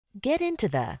Get into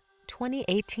the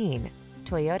 2018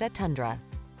 Toyota Tundra.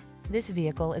 This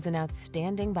vehicle is an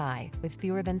outstanding buy with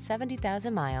fewer than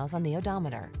 70,000 miles on the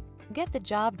odometer. Get the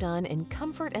job done in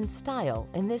comfort and style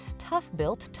in this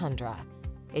tough-built Tundra.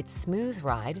 Its smooth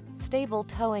ride, stable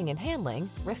towing and handling,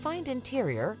 refined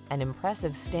interior, and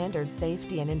impressive standard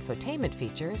safety and infotainment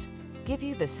features give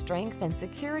you the strength and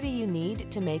security you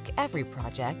need to make every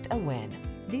project a win.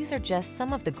 These are just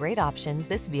some of the great options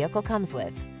this vehicle comes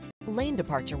with: lane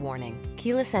departure warning,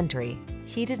 keyless entry,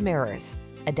 heated mirrors,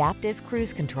 adaptive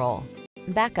cruise control,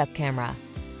 backup camera,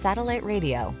 satellite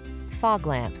radio, fog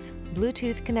lamps,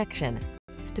 Bluetooth connection,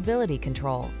 stability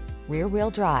control, rear-wheel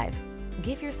drive.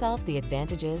 Give yourself the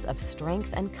advantages of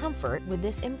strength and comfort with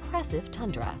this impressive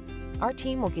Tundra. Our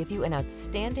team will give you an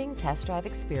outstanding test drive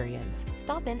experience.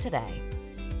 Stop in today.